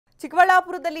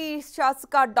ಚಿಕ್ಕಬಳ್ಳಾಪುರದಲ್ಲಿ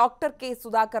ಶಾಸಕ doctor K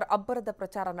Sudhakar ಅಬ್ಬರದ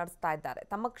ಪ್ರಚಾರ ನಡೆಸ್ತಾ ಇದ್ದಾರೆ.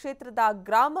 ತಮ್ಮ ಕ್ಷೇತ್ರದ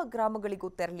ಗ್ರಾಮಗಳಿಗೂ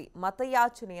ತೆರಳಿ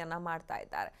ಮತಯಾಚನೆಯನ್ನ ಮಾಡ್ತಾ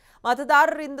ಇದ್ದಾರೆ.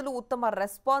 ಮತದಾರರಿಂದಲೂ ಉತ್ತಮ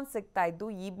ರೆಸ್ಪಾನ್ಸ್ ಸಿಗ್ತಾ ಇದ್ದು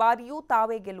ಈ ಬಾರಿಯೂ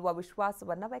ತಾವೇ ಗೆಲ್ಲುವ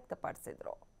ವಿಶ್ವಾಸವನ್ನ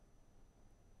ವ್ಯಕ್ತಪಡಿಸಿದರು.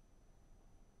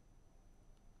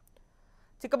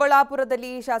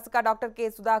 ಚಿಕ್ಕಬಳ್ಳಾಪುರದಲ್ಲಿ ಶಾಸಕ ಡಾಕ್ಟರ್ ಕೆ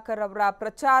ಸುಧಾಕರ್ ಅವರ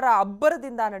ಪ್ರಚಾರ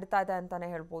ಅಬ್ಬರದಿಂದ ನಡೀತಾ ಇದೆ ಅಂತಾನೆ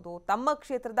ಹೇಳ್ಬೋದು. ತಮ್ಮ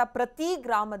ಕ್ಷೇತ್ರದ ಪ್ರತಿ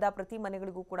ಗ್ರಾಮದ ಪ್ರತಿ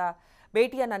ಮನೆಗಳಿಗೂ ಕೂಡ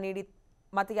ಭೇಟಿಯನ್ನ ನೀಡಿ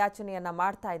ಮತಯಾಚನೆಯನ್ನ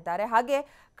ಮಾಡ್ತಾ ಇದ್ದಾರೆ. ಹಾಗೆ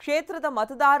ಕ್ಷೇತ್ರದ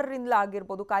ಮತದಾರರಿಂದ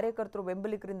ಆಗಿರ್ಬೋದು, ಕಾರ್ಯಕರ್ತರು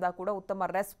ಬೆಂಬಲಿಗರಿಂದ ಕೂಡ ಉತ್ತಮ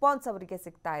ರೆಸ್ಪಾನ್ಸ್ ಅವರಿಗೆ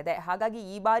ಸಿಗ್ತಾ ಇದೆ. ಹಾಗಾಗಿ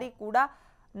ಈ ಬಾರಿ ಕೂಡ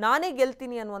ನಾನೇ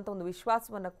ಗೆಲ್ತೀನಿ ಅನ್ನುವಂಥ ಒಂದು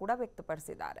ವಿಶ್ವಾಸವನ್ನ ಕೂಡ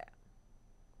ವ್ಯಕ್ತಪಡಿಸಿದ್ದಾರೆ.